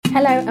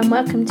Hello and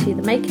welcome to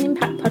the Make an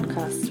Impact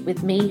podcast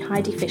with me,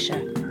 Heidi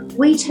Fisher.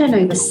 We turn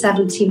over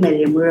 70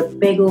 million, we're a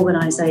big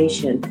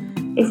organisation.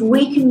 If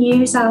we can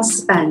use our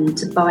spend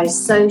to buy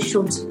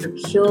social, to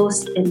procure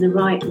in the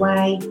right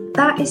way,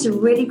 that is a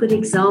really good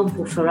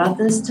example for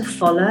others to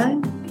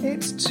follow.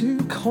 It's too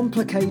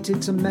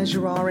complicated to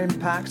measure our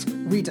impact.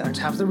 We don't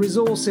have the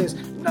resources.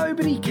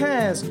 Nobody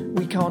cares.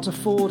 We can't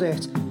afford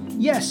it.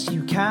 Yes,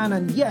 you can,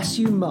 and yes,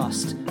 you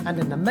must. And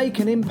in the Make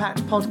an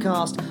Impact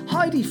podcast,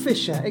 Heidi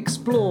Fisher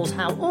explores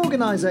how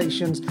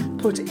organisations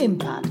put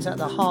impact at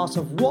the heart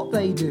of what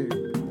they do,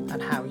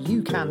 and how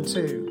you can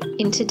too.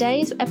 In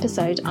today's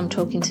episode, I'm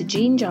talking to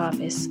Jean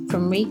Jarvis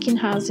from Wrekin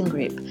Housing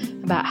Group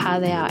about how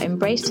they are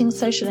embracing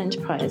social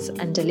enterprise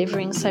and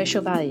delivering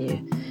social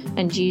value,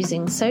 and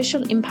using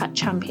social impact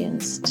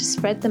champions to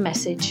spread the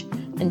message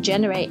and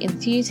generate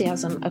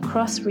enthusiasm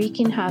across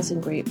Wrekin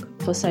Housing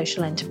Group for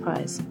social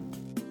enterprise.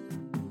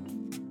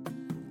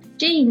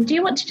 Jean, do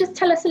you want to just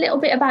tell us a little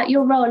bit about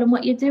your role and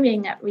what you're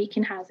doing at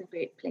Wrekin Housing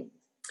Group, please?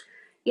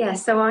 Yeah,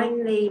 so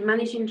I'm the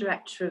Managing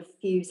Director of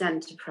Fuse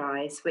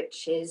Enterprise,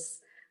 which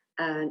is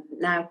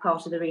now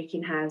part of the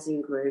Wrekin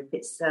Housing Group.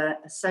 It's a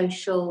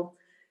social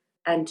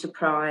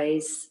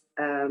enterprise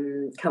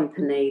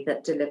company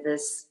that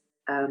delivers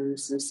some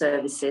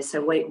services.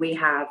 So we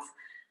have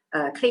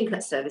Clean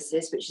Cut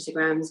Services, which is a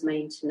grounds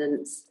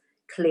maintenance,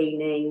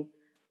 cleaning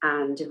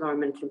and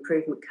environmental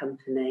improvement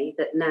company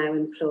that now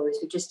we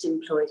just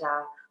employed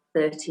our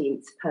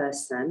 13th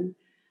person.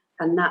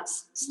 And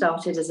that's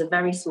started as a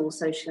very small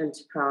social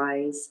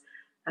enterprise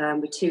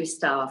with 2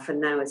 staff. And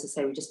now, as I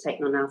say, we've just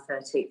taken on our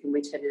 13th and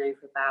we're turning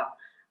over about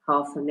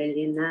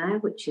 $500,000 there,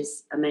 which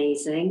is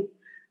amazing.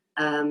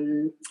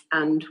 That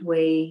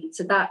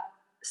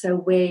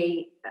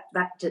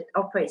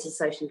operates as a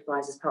social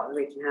enterprise as part of the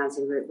Wrekin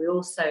Housing Group. We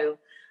also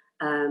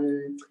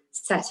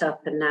set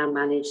up and now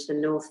manage the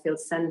Northfield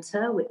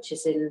Centre, which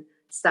is in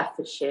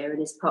Staffordshire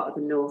and is part of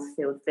the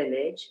Northfield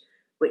Village,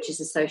 which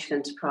is a social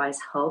enterprise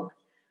hub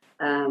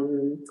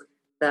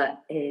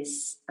that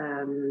is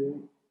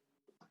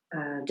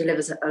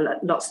delivers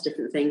lots of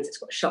different things. It's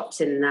got shops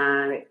in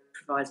there. It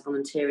provides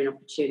volunteering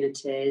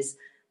opportunities.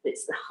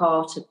 It's the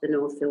heart of the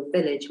Northfield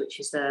Village, which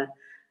is a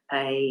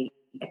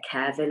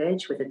care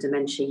village with a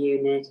dementia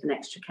unit, an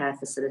extra care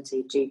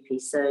facility,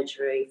 GP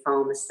surgery,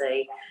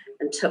 pharmacy,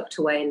 and tucked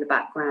away in the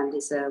background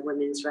is a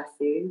women's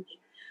refuge.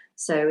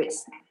 So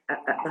it's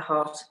at the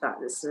heart of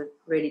that. It's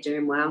really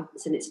doing well.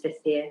 It's in its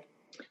 5th year.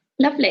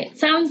 Lovely. It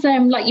sounds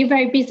like you're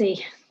very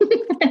busy.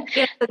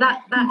 Yeah, so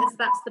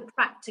that's the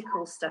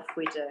practical stuff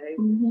we do.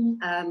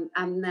 Mm-hmm.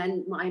 And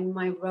then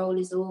my role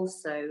is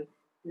also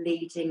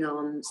leading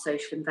on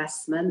social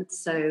investment.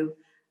 So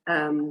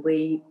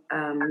the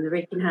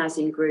Wrekin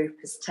Housing Group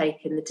has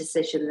taken the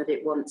decision that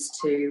it wants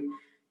to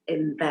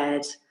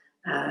embed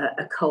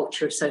a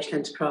culture of social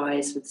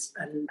enterprise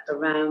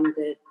around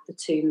the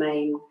 2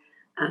 main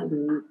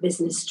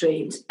business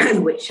streams,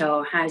 which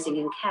are housing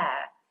and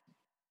care.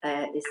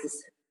 Is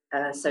this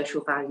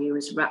social value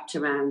is wrapped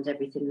around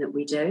everything that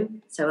we do.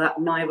 So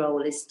my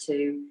role is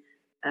to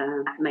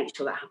make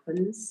sure that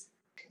happens.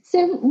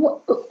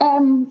 So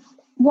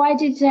why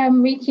did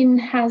Wrekin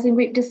Housing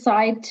Group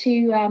decide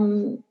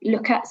to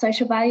look at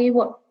social value?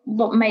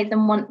 What made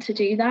them want to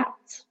do that?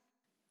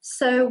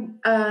 So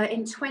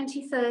in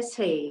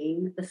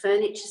 2013, the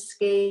Furniture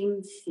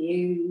Scheme,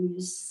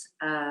 Fuse,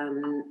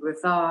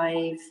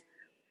 Revive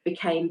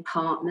became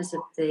partners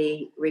of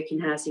the Wrekin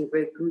Housing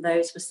Group, and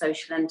those were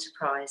social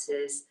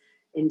enterprises,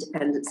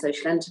 independent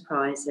social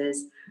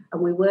enterprises.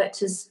 And we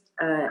worked as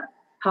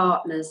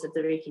partners of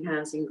the Wrekin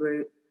Housing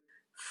Group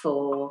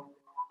for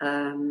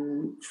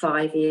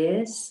 5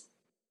 years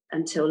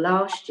until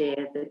last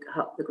year the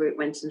group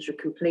went into a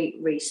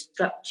complete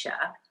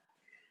restructure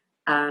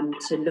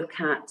to look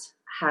at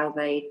how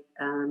they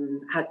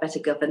had better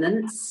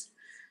governance.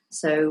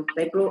 So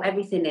they brought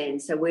everything in.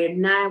 So we're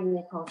now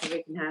all part of the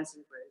Wrekin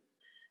Housing Group.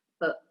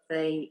 But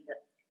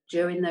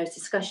during those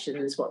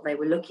discussions, what they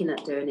were looking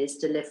at doing is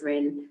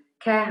delivering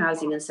care,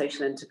 housing and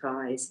social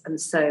enterprise. And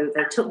so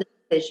they took the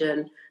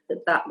decision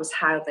that was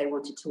how they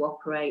wanted to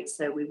operate.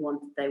 So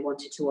they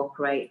wanted to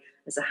operate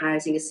as a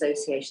housing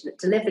association that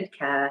delivered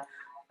care,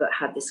 but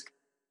had this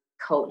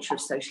culture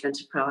of social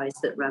enterprise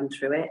that ran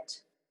through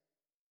it.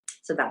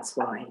 So that's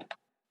why.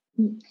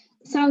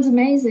 Sounds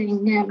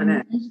amazing. Having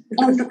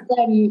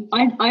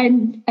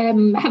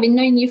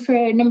known you for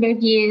a number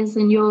of years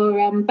and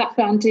your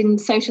background in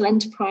social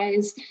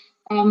enterprise,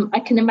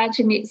 I can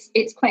imagine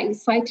it's quite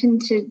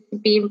exciting to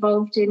be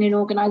involved in an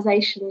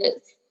organisation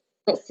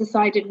that's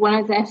decided one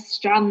of their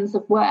strands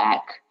of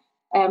work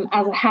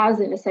as a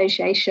housing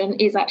association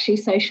is actually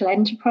social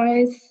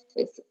enterprise.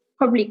 It's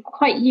probably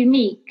quite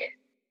unique.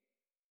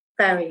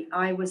 Very.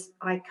 I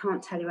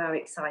can't tell you how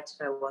excited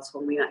I was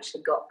when we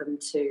actually got them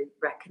to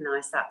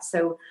recognise that.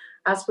 So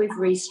as we've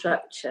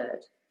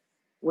restructured,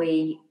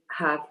 we've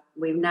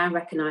now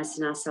recognised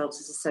in ourselves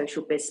as a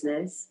social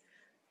business.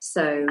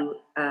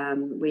 So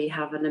we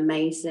have an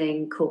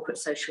amazing corporate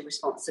social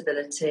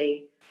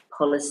responsibility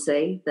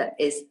policy that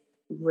is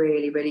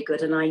really, really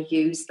good. And I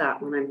use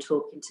that when I'm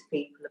talking to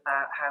people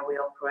about how we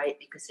operate,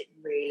 because it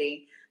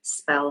really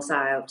spells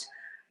out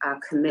our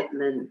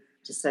commitment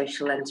to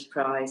social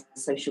enterprise,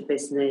 social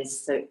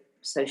business,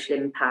 social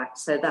impact.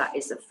 So that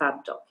is a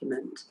fab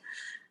document.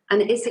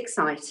 And it is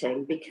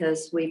exciting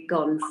because we've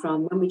gone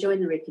from when we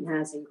joined the Wrekin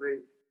Housing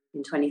Group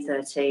in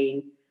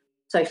 2013,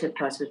 social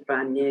enterprise was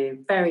brand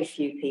new. Very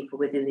few people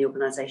within the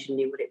organisation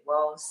knew what it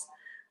was.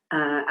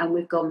 And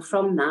we've gone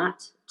from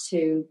that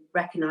to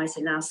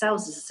recognising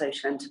ourselves as a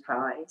social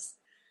enterprise,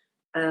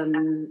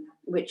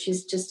 which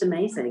is just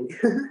amazing.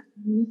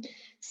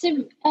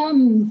 So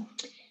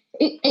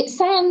it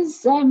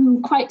sounds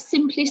quite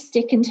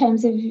simplistic in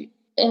terms of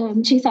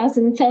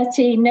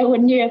 2013, no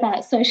one knew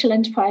about social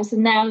enterprise,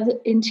 and now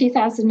in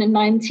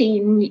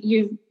 2019,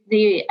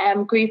 the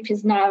group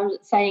is now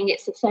saying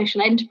it's a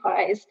social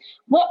enterprise.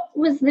 What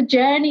was the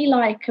journey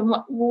like, and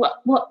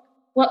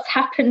what's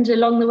happened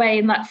along the way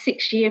in that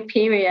 6-year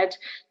period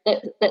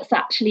that's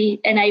actually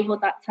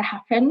enabled that to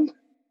happen?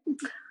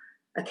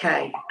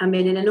 Okay, I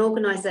mean, in an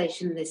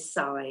organisation this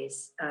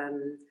size,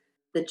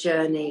 the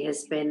journey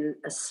has been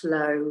a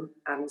slow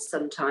and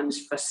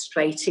sometimes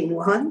frustrating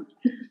one.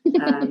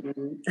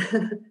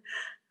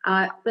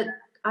 But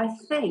I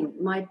think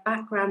my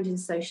background in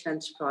social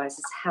enterprise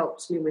has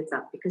helped me with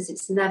that, because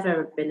it's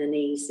never been an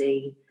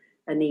easy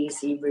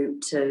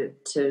route to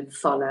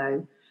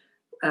follow.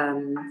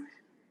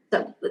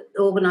 The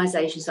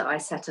organisations that I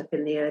set up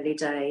in the early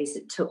days,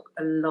 it took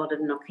a lot of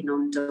knocking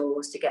on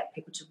doors to get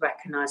people to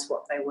recognise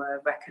what they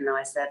were,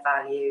 recognise their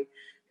value,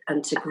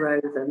 and to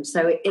grow them.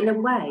 So in a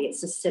way,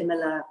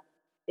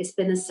 it's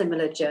been a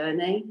similar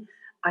journey.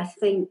 I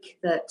think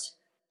that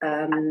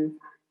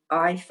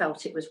I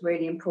felt it was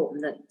really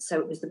important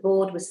it was the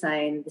board was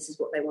saying this is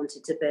what they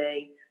wanted to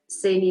be.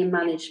 Senior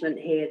management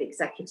here, the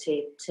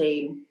executive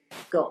team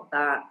got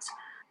that.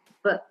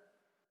 But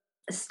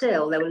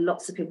still, there were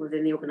lots of people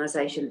within the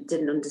organisation that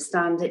didn't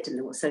understand it, didn't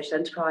know what social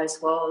enterprise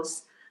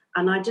was.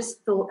 And I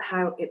just thought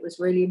how it was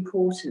really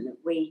important that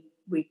we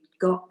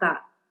got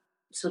that,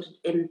 sort of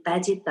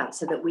embedded that,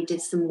 so that we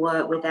did some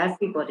work with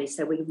everybody.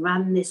 So we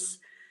ran this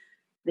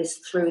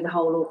through the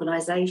whole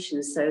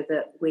organisation, so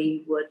that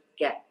we would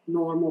get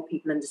more and more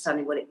people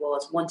understanding what it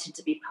was, wanting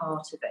to be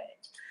part of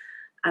it.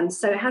 And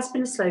so it has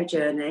been a slow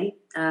journey.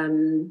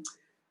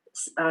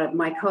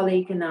 My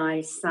colleague and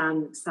I,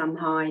 Sam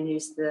Hine,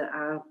 who's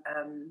our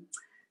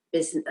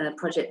business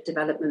project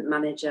development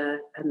manager,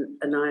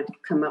 and I've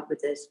come up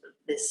with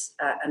this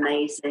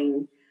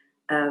amazing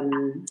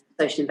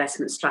social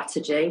investment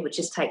strategy, which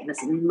has taken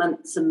us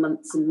months and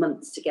months and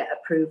months to get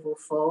approval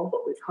for,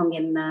 but we've hung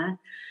in there.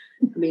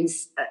 I mean,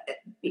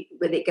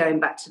 with it going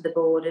back to the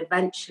board,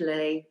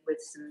 eventually with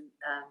some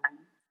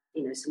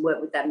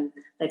work with them,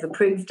 they've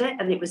approved it,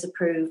 and it was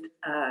approved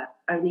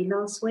only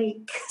last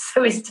week.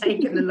 So it's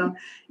taken a long.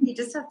 You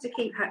just have to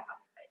keep.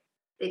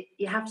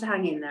 You have to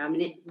hang in there. I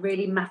mean, it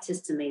really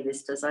matters to me.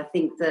 This does. I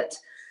think that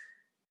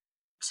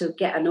to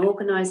get an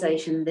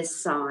organisation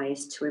this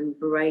size to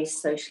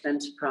embrace social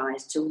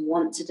enterprise, to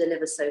want to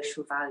deliver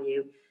social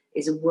value,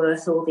 is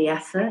worth all the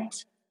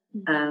effort,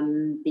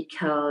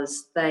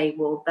 because they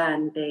will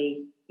then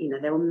be,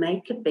 they will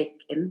make a big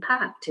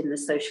impact in the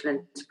social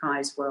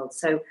enterprise world.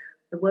 So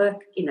the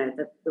work,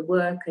 the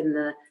work and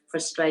the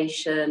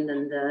frustration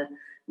and the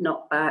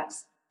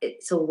knockbacks,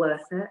 it's all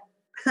worth it.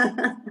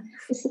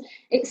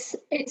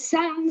 It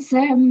sounds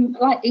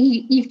like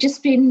you've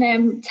just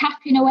been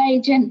tapping away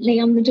gently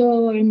on the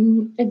door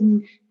and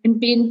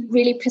being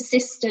really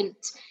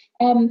persistent.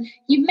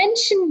 You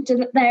mentioned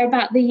there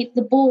about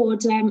the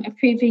board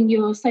approving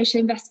your social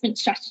investment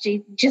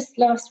strategy just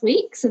last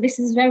week, so this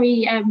is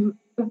very a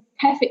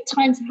perfect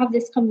time to have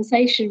this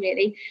conversation,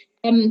 really.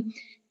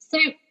 So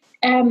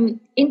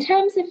in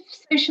terms of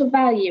social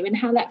value and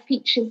how that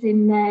features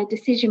in the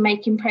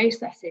decision-making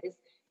processes,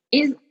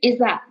 is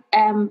that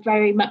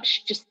very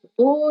much just the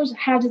board?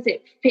 How does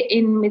it fit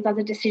in with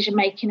other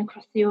decision-making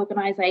across the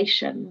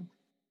organisation?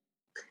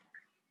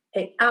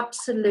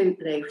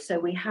 Absolutely. So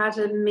we had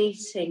a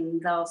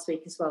meeting last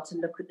week as well to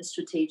look at the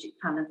strategic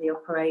plan of the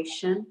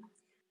operation.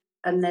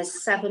 And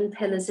there's 7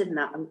 pillars in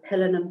that. And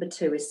pillar number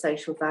 2 is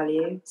social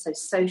value. So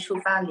social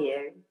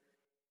value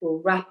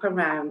will wrap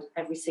around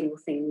every single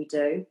thing we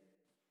do.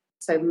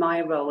 So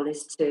my role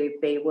is to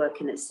be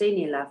working at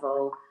senior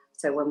level.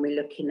 So when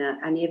we're looking at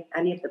any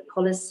of the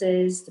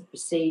policies, the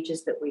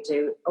procedures that we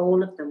do,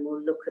 all of them will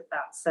look at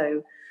that.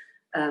 So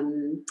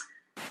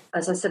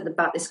as I said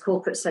about this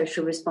corporate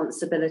social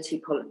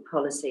responsibility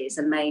policy is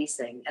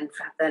amazing. And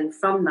then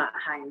from that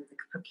hang the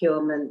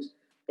procurement,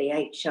 the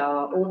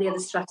HR, all the other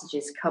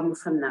strategies come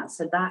from that.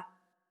 So that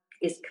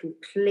is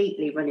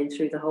completely running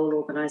through the whole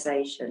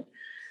organisation.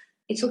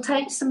 It'll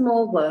take some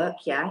more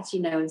work yet,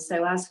 and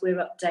so as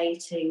we're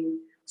updating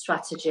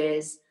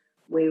strategies,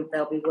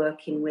 they'll be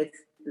working with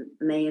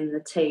me and the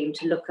team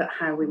to look at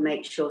how we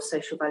make sure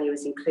social value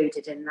is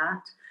included in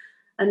that.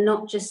 And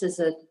not just as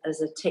a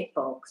tick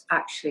box,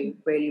 actually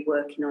really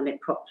working on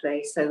it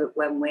properly, so that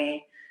when we're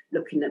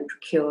looking at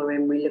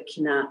procuring, we're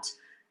looking at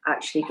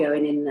actually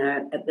going in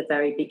there at the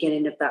very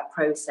beginning of that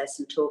process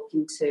and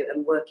talking to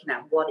and working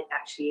out what it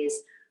actually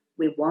is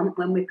we want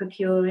when we're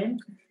procuring,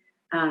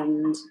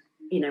 and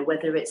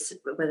whether it's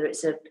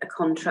a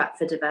contract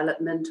for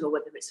development or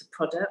whether it's a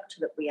product,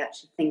 that we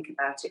actually think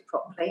about it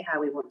properly, how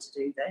we want to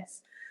do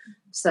this.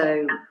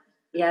 So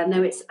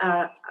it's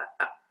a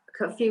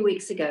few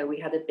weeks ago we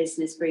had a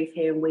business brief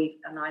here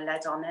and I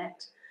led on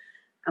it,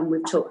 and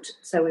we've got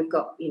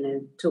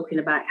talking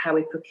about how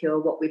we procure,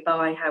 what we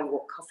buy,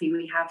 what coffee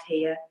we have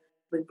here.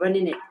 We're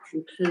running it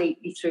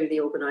completely through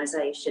the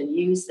organisation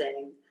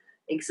using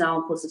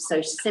examples of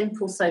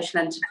simple social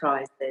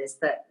enterprises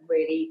that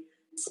really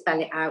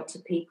spell it out to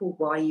people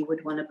why you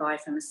would want to buy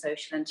from a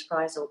social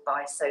enterprise or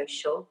buy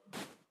social.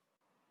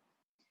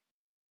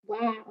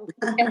 Wow,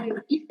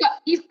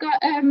 you've got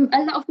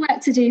a lot of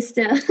work to do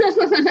still.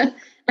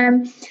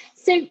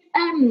 So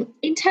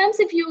in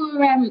terms of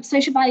your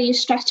social value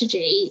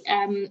strategy,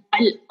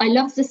 I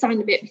love the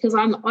sound of it, because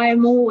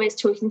I'm always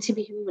talking to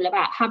people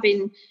about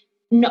having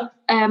not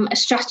a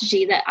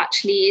strategy that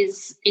actually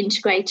is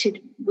integrated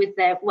with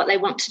what they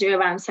want to do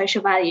around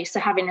social value. So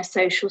having a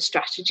social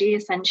strategy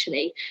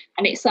essentially,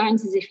 and it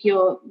sounds as if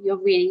you're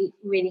really,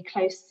 really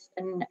close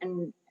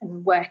and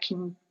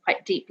working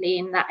quite deeply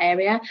in that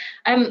area.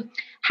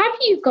 Have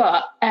you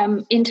got,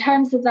 in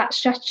terms of that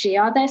strategy,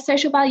 are there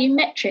social value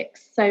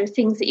metrics? So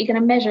things that you're going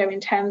to measure in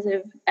terms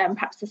of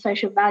perhaps the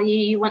social value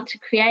you want to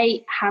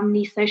create, how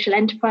many social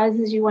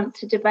enterprises you want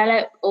to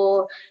develop,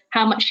 or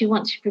how much you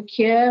want to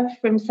procure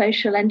from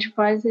social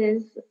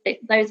enterprises,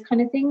 those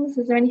kind of things?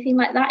 Is there anything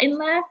like that in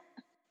there?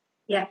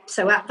 Yeah,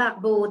 so at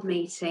that board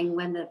meeting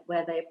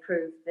where they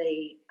approved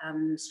the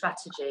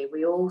strategy,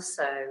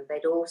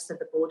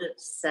 the board had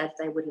said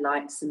they would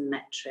like some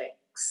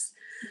metrics.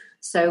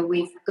 So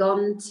we've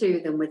gone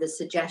to them with a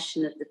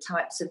suggestion of the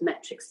types of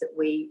metrics that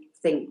we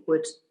think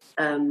would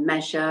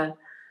measure,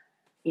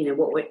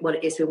 what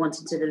it is we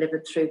wanted to deliver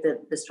through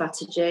the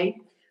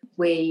strategy.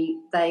 They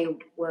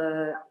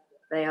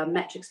are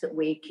metrics that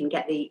we can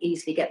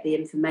easily get the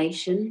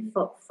information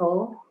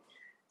for.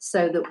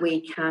 So that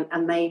we can,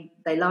 and they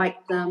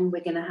like them.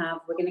 We're going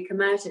to come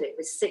out of it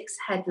with 6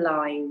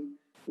 headline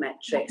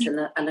metrics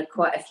and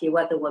quite a few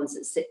other ones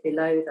that sit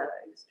below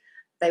those.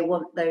 They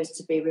want those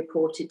to be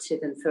reported to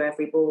them for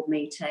every board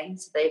meeting.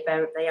 So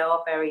they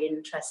are very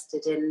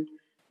interested in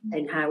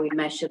how we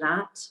measure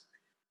that.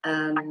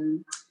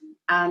 And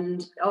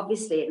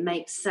obviously, it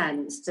makes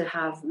sense to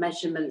have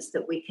measurements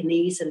that we can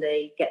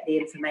easily get the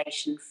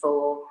information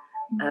for.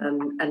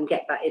 And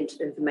get that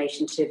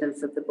information to them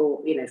for the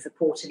board, for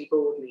quarterly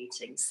board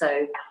meetings.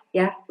 So,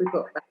 we've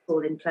got that all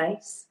in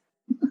place.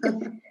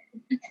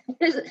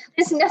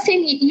 There's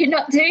nothing you're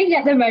not doing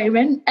at the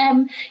moment.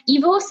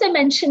 You've also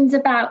mentioned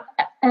about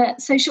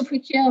social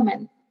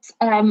procurement.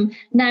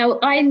 Now,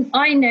 I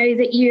know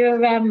that you're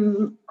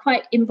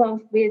quite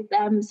involved with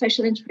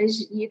Social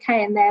Enterprise UK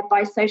and their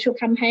Buy Social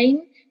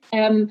campaign.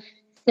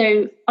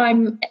 So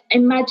I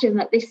imagine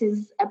that this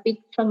is a big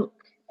chunk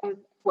of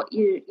what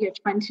you're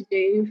trying to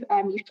do.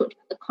 You've talked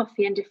about the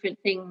coffee and different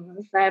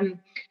things.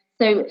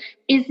 So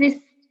is this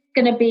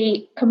going to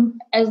be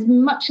as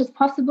much as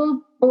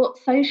possible bought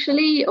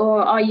socially,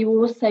 or are you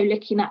also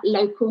looking at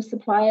local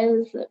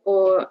suppliers,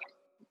 or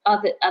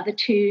are the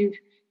two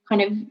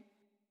kind of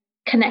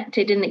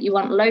connected in that you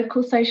want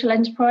local social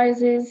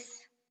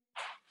enterprises?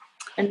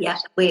 And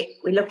we're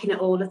looking at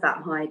all of that,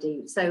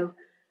 Heidi. So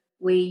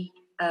we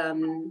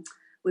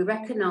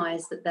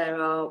recognise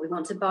that we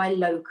want to buy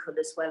local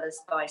as well as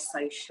buy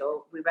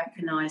social. We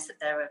recognise that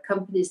there are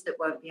companies that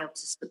won't be able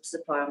to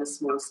supply on a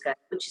small scale,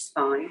 which is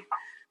fine.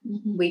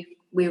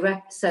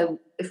 So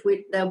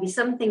there'll be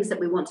some things that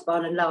we want to buy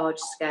on a large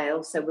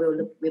scale. So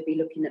we'll be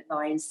looking at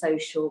buying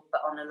social,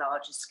 but on a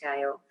larger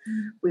scale.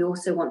 We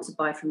also want to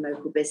buy from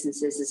local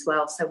businesses as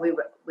well. So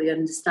we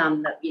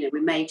understand that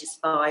we may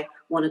just buy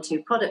 1 or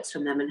 2 products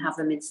from them and have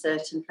them in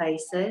certain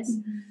places.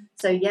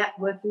 So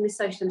working with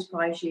Social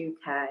Enterprise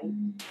UK,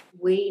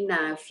 we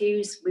now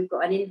Fuse. We've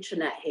got an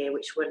intranet here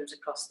which runs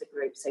across the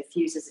group. So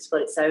Fuse has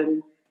got its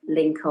own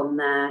link on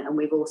there, and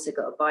we've also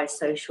got a Buy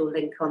Social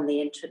link on the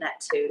intranet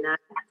too now.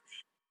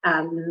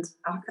 And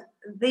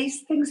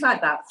these things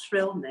like that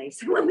thrill me.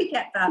 So when we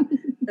get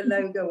the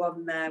logo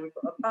on there, we've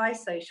got a Buy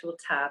Social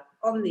tab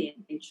on the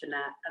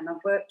intranet, and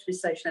I've worked with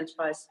Social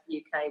Enterprise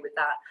UK with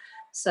that.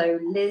 So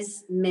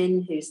Liz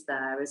Min, who's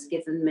there, has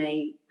given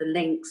me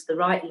the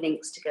right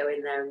links to go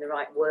in there and the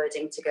right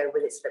wording to go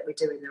with it, so that we're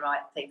doing the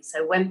right thing.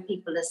 So when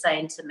people are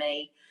saying to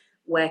me,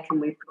 where can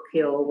we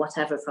procure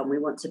whatever from, we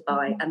want to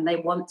buy, and they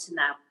want to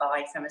now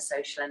buy from a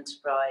social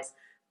enterprise,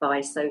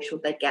 Buy Social,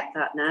 they get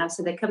that now.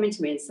 So they're coming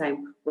to me and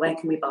saying, where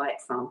can we buy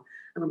it from?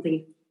 And I'm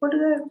thinking, what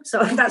are they?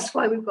 So that's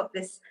why we've got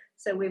this.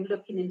 So we're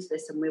looking into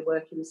this and we're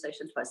working with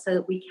social enterprise so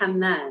that we can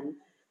then,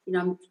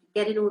 I'm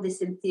getting all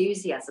this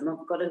enthusiasm.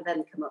 I've got to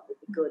then come up with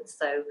the goods.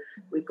 So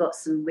we're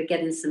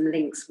getting some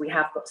links. We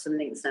have got some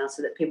links now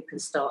so that people can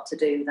start to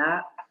do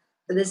that.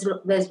 But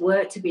there's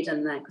work to be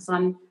done there, because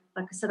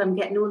I'm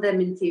getting all them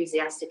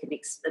enthusiastic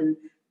and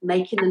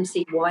making them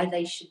see why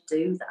they should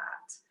do that.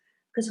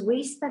 because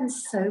we spend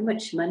so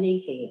much money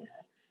here.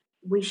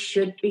 We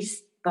should be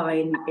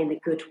buying in a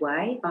good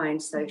way, buying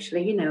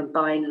socially, and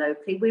buying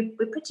locally.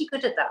 We're pretty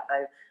good at that,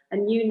 though.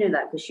 And you know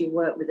that because you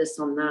work with us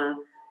on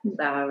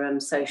our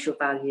social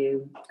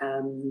value,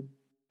 our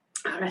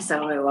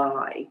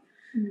SROI,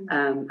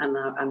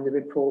 and the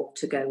report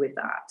to go with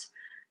that.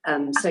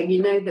 So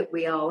you know that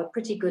we're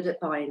pretty good at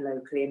buying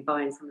locally and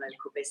buying from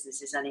local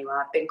businesses anyway.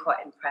 I've been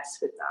quite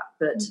impressed with that.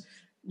 But,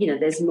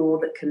 there's more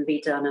that can be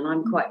done. And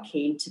I'm quite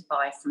keen to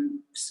buy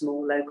from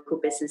small local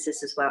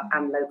businesses as well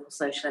and local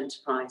social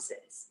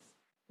enterprises.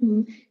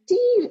 Do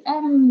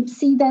you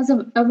see there's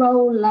a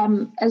role,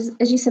 as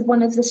you said,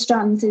 one of the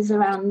strands is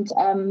around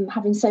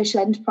having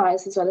social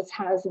enterprise as well as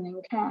housing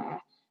and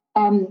care.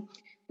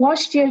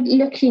 Whilst you're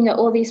looking at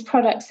all these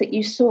products that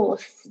you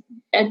source,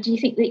 do you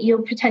think that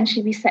you'll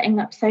potentially be setting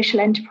up social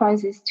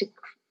enterprises to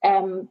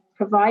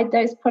provide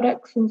those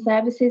products and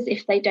services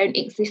if they don't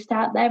exist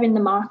out there in the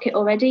market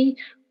already?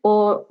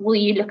 Or will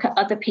you look at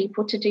other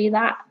people to do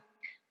that?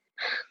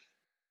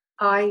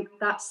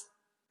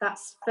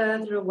 That's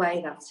further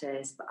away, that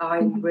is, but I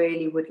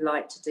really would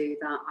like to do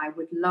that. I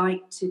would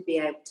like to be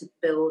able to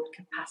build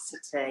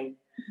capacity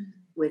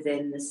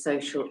within the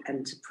social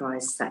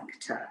enterprise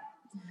sector.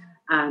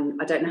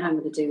 And I don't know how I'm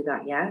going to do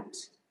that yet.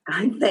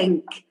 I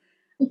think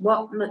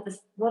what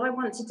I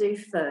want to do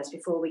first,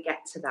 before we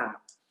get to that,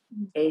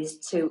 is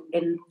to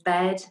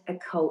embed a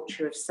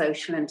culture of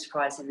social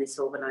enterprise in this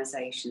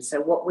organisation. So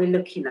what we're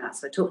looking at,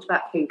 so I talked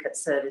about Clean Cut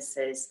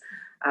Services,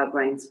 our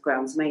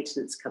grounds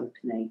maintenance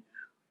company.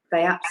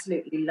 They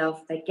absolutely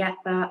they get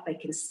that, they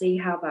can see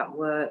how that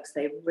works,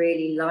 they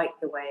really like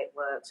the way it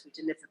works. We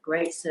deliver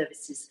great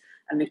services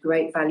and a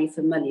great value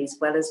for money, as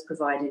well as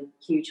providing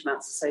huge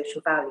amounts of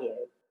social value.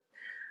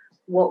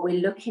 What we're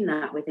looking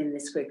at within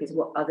this group is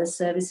what other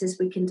services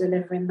we can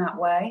deliver in that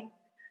way.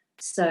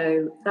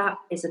 So that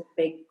is a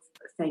big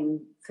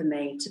thing for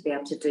me to be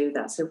able to do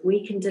that. So if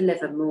we can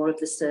deliver more of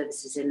the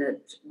services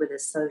with a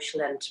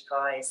social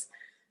enterprise,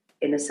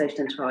 in a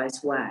social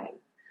enterprise way,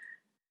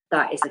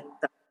 that's a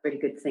really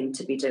good thing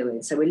to be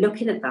doing. So we're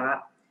looking at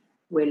that.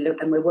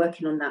 And we're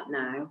working on that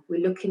now.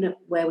 We're looking at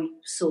where we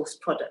source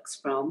products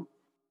from,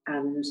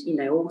 and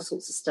all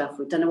sorts of stuff.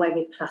 We've done away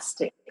with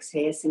plastics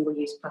here,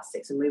 single-use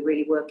plastics, and we're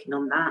really working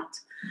on that.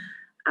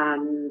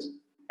 And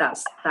that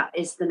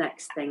is the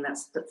next thing.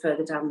 That's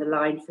further down the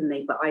line for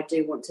me. But I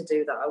do want to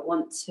do that. I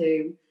want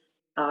to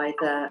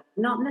either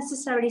not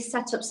necessarily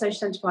set up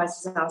social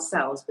enterprises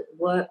ourselves, but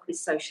work with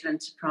social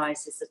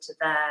enterprises that are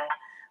there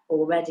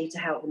already to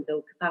help them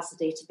build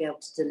capacity to be able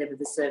to deliver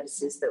the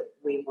services that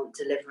we want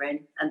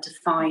delivering, and to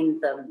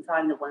find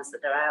the ones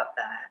that are out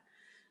there.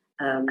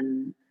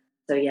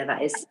 So yeah,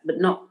 that is, but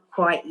not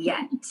quite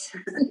yet.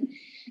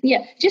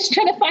 Yeah, just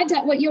trying to find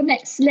out what your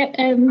next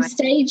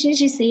stage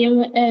is, you see,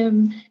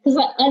 because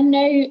I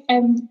know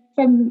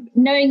from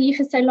knowing you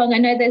for so long, I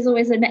know there's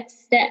always a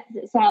next step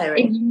that's out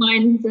in your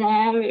mind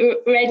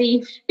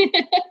ready.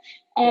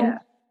 So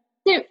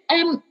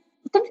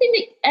something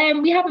that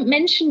we haven't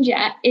mentioned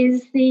yet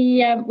is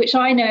the which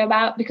I know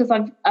about because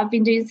I've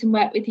been doing some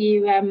work with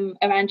you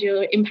around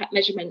your impact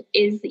measurement,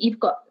 is that you've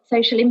got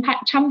social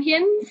impact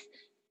champions.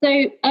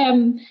 So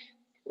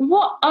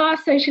what are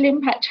social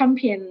impact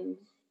champions?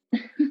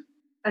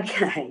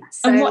 Okay.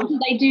 So, and what do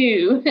they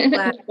do?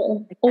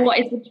 Or what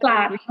is the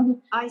plan?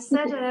 I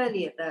said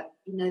earlier that,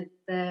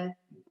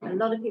 a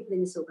lot of people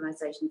in this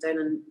organisation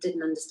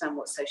didn't understand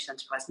what social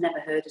enterprise, never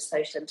heard of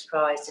social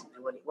enterprise, didn't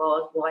know what it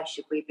was, why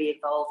should we be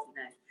involved,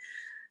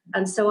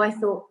 And so I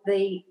thought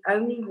the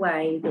only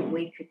way that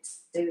we could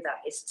do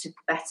that is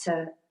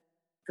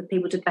for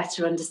people to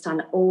better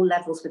understand at all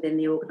levels within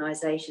the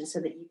organisation, so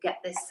that you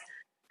get this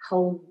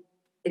whole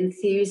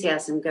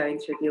enthusiasm going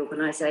through the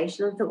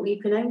organisation. I thought, well,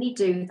 you can only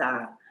do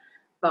that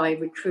by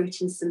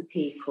recruiting some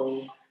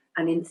people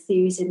and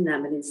enthusing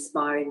them and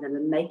inspiring them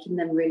and making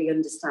them really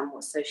understand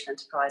what social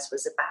enterprise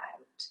was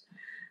about.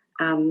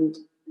 And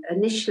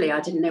initially,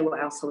 I didn't know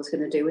what else I was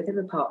going to do with him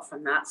apart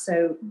from that.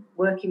 So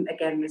working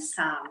again with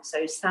Sam.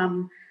 So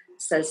Sam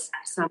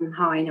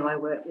Hine, who I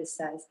work with,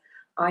 says,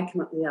 I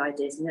come up with the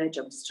ideas and her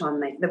job is to try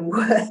and make them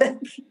work.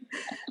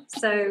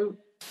 So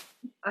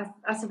I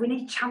said, we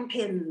need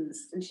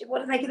champions. And she said,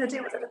 what are they going to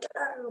do? I said, I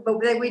don't know.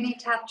 But we need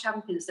to have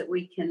champions that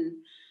we can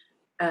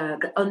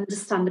that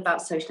understand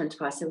about social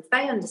enterprise. So if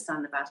they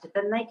understand about it,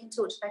 then they can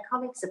talk to their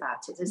colleagues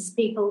about it. As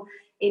people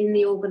in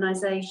the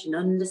organisation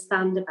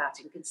understand about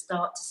it and can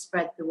start to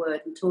spread the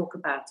word and talk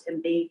about it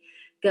and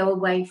go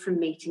away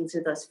from meetings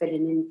with us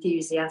feeling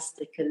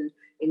enthusiastic and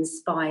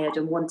inspired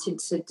and wanting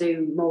to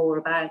do more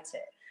about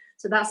it.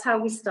 So that's how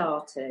we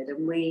started.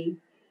 And we...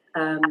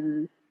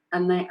 And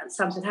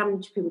Sam said, how many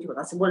people do you want?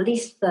 I said, well, at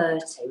least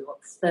 30.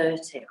 What,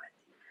 30?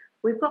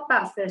 We've got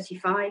about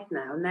 35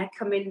 now, and they're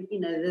coming,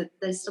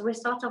 so we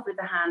start off with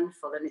a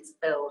handful and it's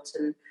built,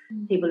 and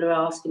people are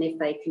asking if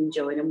they can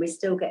join, and we're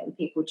still getting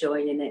people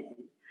joining in.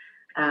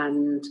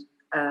 And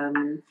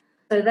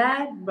so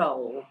their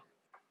role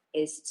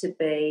is to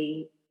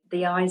be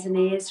the eyes and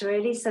ears,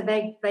 really. So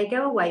they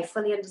go away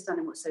fully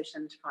understanding what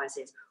social enterprise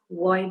is,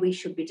 why we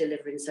should be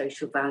delivering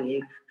social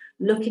value,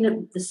 looking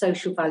at the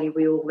social value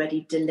we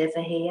already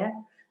deliver here.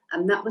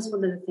 And that was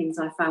one of the things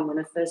I found when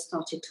I first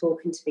started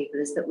talking to people,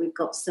 is that we've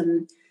got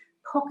some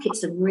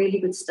pockets of really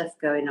good stuff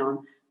going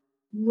on,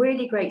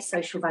 really great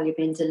social value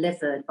being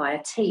delivered by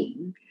a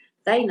team.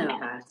 They know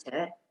about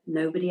it,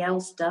 nobody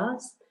else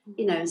does,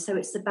 and so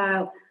it's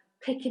about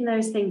picking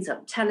those things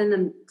up, telling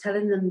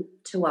them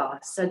to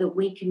us, so that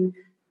we can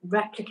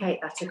replicate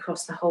that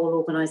across the whole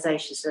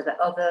organisation, so that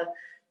other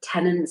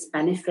tenants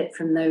benefit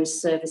from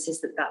those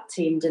services that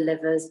team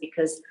delivers,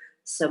 because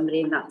somebody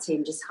in that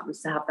team just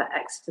happens to have that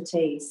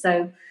expertise.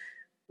 So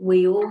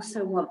we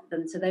also want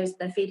them to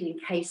they're feeding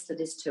case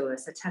studies to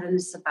us. They're telling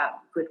us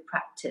about good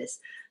practice.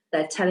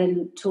 They're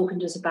talking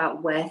to us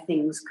about where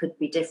things could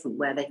be different,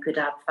 where they could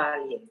add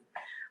value.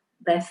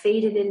 They're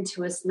feeding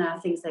into us now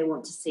things they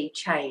want to see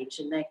change,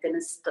 and they're going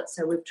to.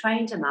 So we've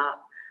trained them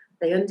up.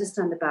 They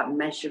understand about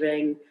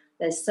measuring.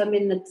 There's some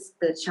in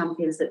the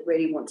champions that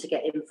really want to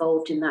get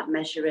involved in that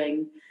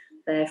measuring.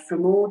 They're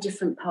from all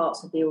different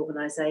parts of the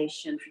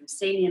organisation, from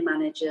senior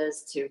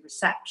managers to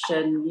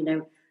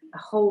reception, a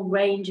whole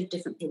range of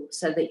different people,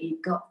 so that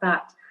you've got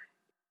that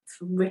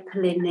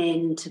rippling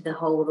into the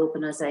whole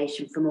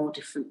organisation from all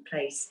different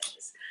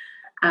places.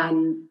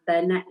 And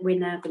we're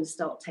now going to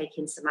start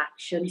taking some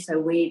action.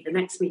 So the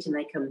next meeting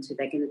they come to,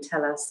 they're going to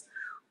tell us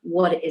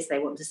what it is they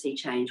want to see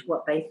change,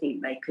 what they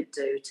think they could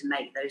do to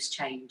make those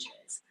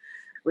changes.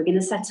 We're going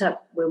to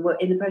we're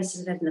in the process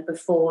of setting up a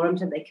forum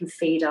so they can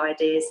feed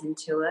ideas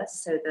into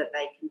us, so that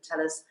they can tell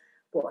us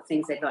what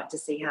things they'd like to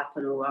see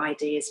happen, or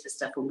ideas for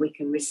stuff, and we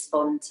can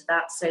respond to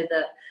that, so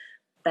that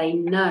they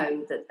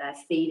know that they're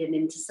feeding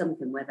into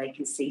something where they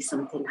can see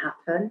something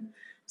happen.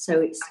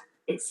 So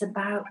it's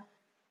about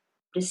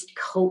this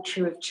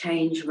culture of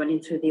change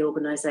running through the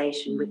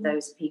organisation with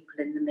those people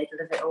in the middle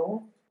of it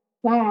all.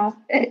 Wow,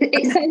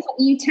 it sounds like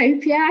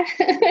utopia.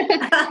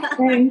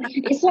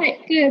 It's like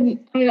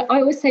I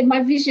always say,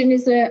 my vision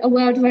is a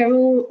world where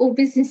all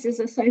businesses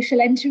are social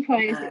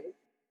enterprises.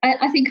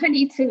 I think I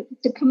need to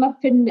come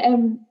up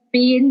and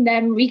be in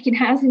Wrekin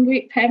Housing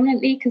Group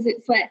permanently, because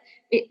it's like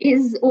it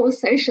is all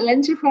social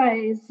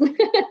enterprise.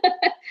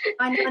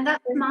 And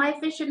that's my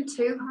vision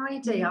too,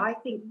 Heidi. I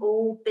think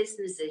all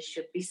businesses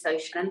should be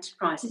social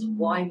enterprises.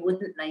 Why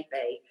wouldn't they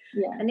be?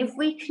 Yeah. And if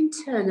we can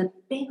turn a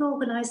big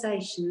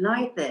organisation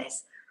like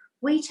this,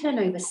 we turn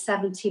over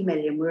 70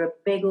 million, we're a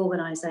big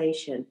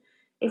organisation.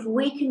 If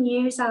we can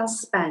use our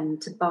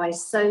spend to buy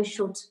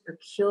social, to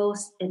procure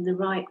in the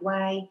right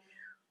way,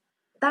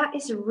 that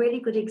is a really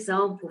good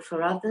example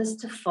for others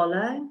to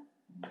follow.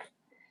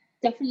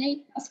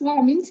 Definitely. That's why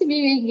I'm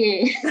interviewing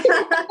you.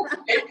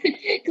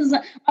 Because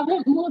I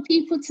want more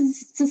people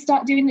to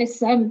start doing this,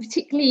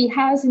 particularly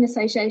housing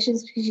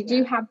associations, because you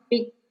do have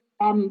big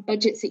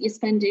budgets that you're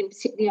spending,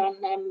 particularly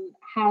on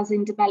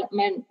housing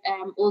development,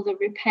 all the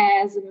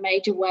repairs and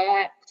major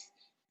works,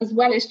 as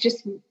well as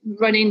just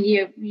running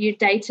your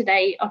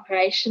day-to-day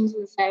operations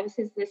and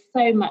services. There's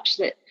so much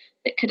that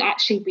could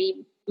actually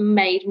be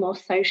made more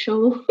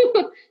social.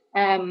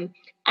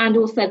 And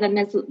also then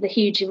there's the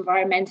huge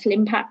environmental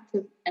impact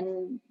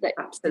and that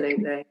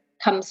absolutely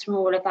comes from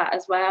all of that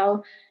as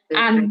well.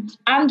 And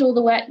all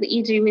the work that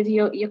you do with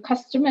your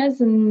customers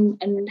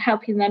and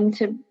helping them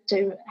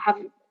to have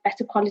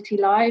better quality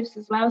lives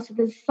as well. So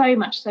there's so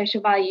much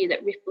social value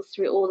that ripples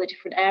through all the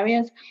different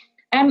areas.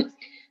 So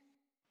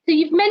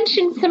you've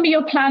mentioned some of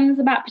your plans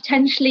about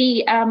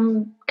potentially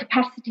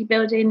capacity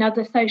building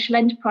other social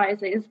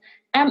enterprises.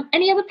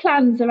 Any other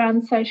plans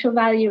around social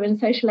value and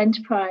social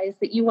enterprise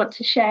that you want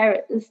to share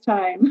at this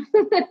time?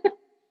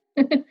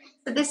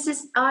 So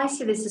I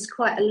see this as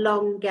quite a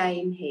long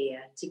game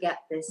here to get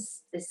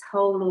this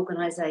whole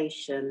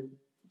organisation,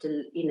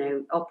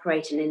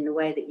 operating in the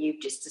way that you've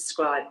just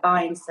described,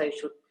 buying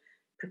social,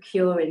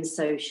 procuring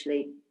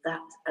socially,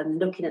 and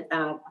looking at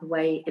the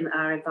way in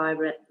our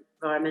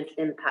environmental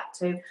impact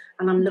too.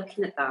 And I'm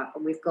looking at that,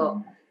 and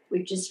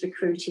we've just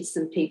recruited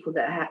some people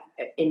that are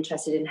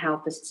interested in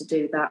help us to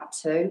do that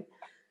too.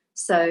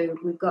 So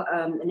we've got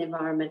an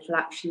environmental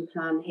action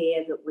plan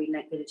here that we're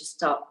going to just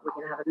start. We're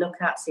going to have a look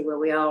at, see where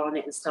we are on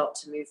it, and start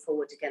to move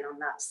forward again on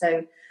that.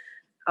 So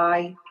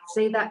I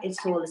see that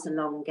it's all as a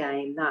long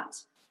game. That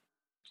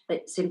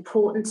it's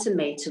important to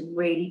me to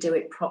really do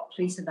it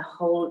properly, so the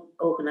whole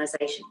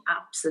organisation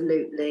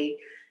absolutely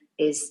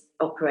is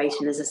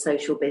operating as a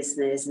social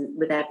business and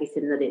with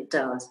everything that it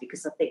does,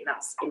 because I think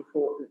that's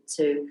important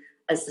too,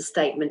 as the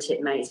statement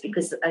it makes,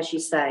 because as you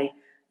say,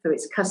 for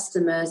its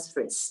customers, for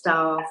its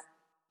staff,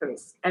 for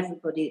its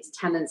everybody, its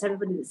tenants,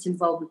 everybody that's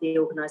involved with the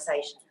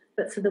organisation,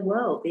 but for the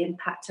world, the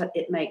impact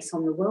it makes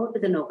on the world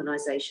with an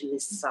organisation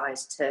this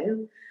size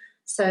too.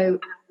 So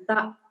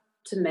that,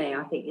 to me,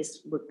 I think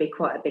would be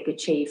quite a big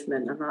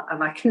achievement,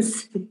 and I can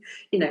see,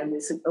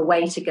 there's a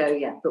way to go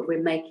yet, but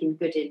we're making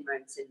good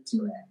inroads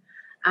into it.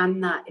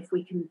 And that if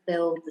we can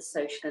build the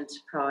social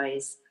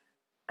enterprise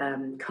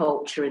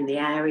culture in the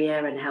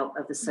area and help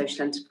other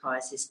social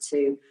enterprises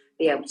to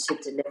be able to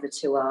deliver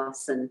to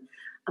us, and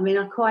I mean,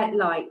 I quite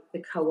like the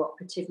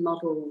cooperative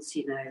models,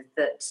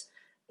 that,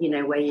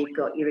 where you've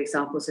got your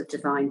examples of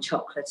Divine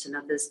Chocolate and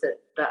others that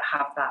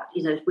have that,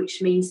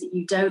 which means that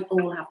you don't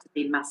all have to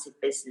be massive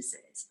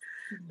businesses,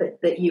 but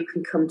that you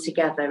can come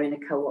together in a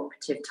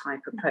cooperative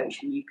type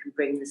approach, and you can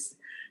bring this.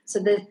 So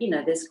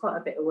there's quite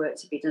a bit of work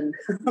to be done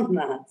on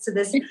that. So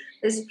there's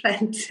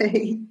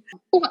plenty.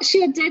 What's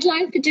your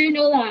deadline for doing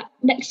all that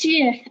next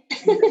year?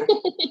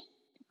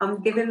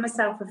 I'm giving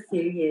myself a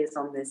few years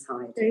on this,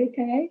 Heidi.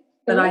 Okay.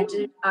 But I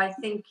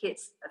think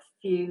it's a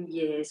few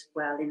years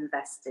well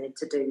invested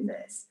to do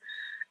this.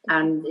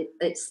 And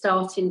it's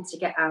starting to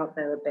get out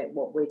there a bit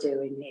what we're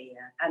doing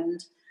here.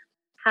 And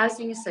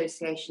housing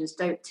associations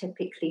don't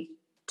typically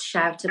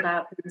shout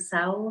about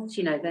themselves.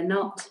 They're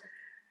not,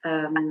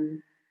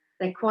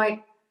 they're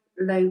quite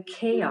low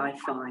key, I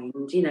find,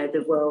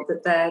 the world,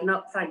 that they're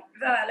not like,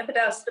 look at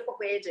us, look what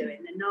we're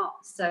doing. They're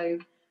not. So,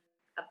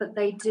 but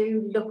they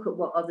do look at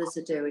what others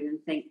are doing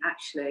and think,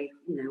 actually,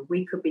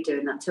 we could be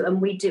doing that too.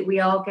 And we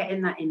are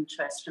getting that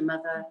interest from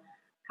other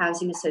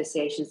housing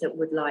associations that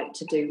would like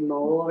to do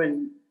more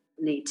and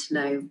need to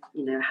know,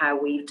 how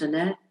we've done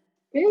it.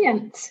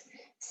 Brilliant.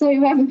 So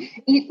not only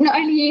are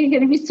you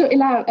going to be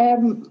sorting out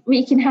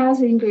Week in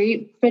Housing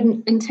Group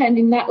and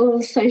turning that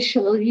all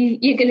social,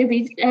 you're going to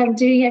be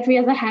doing every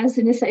other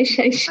housing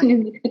association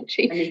in the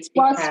country,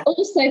 whilst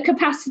also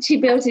capacity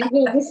building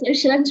all the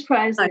social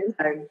enterprises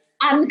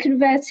and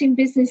converting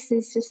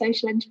businesses to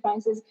social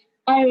enterprises.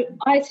 I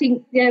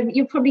think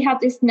you'll probably have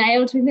this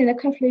nailed within a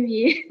couple of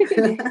years.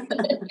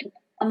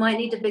 I might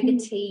need a bigger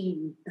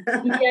team.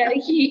 Yeah,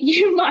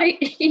 you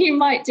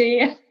might do.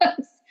 Yes.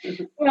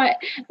 Right.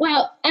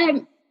 Well,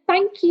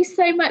 thank you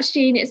so much,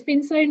 Jean. It's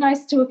been so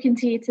nice talking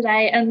to you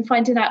today and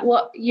finding out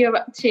what you're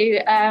up to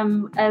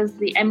as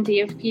the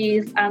MD of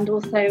Fuse, and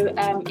also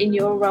in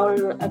your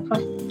role across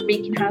the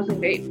Week in Housing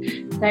Group.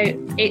 So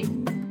it's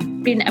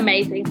been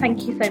amazing.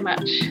 Thank you so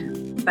much.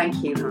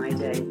 Thank you,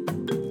 Heidi.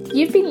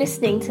 You've been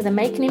listening to the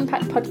Make an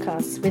Impact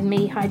podcast with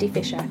me, Heidi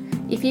Fisher.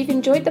 If you've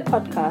enjoyed the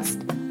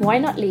podcast, why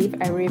not leave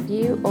a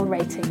review or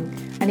rating?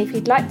 And if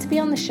you'd like to be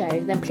on the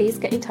show, then please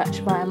get in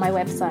touch via my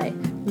website,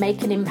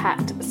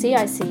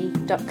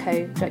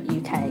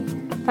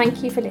 makeanimpactcic.co.uk.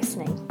 Thank you for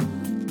listening.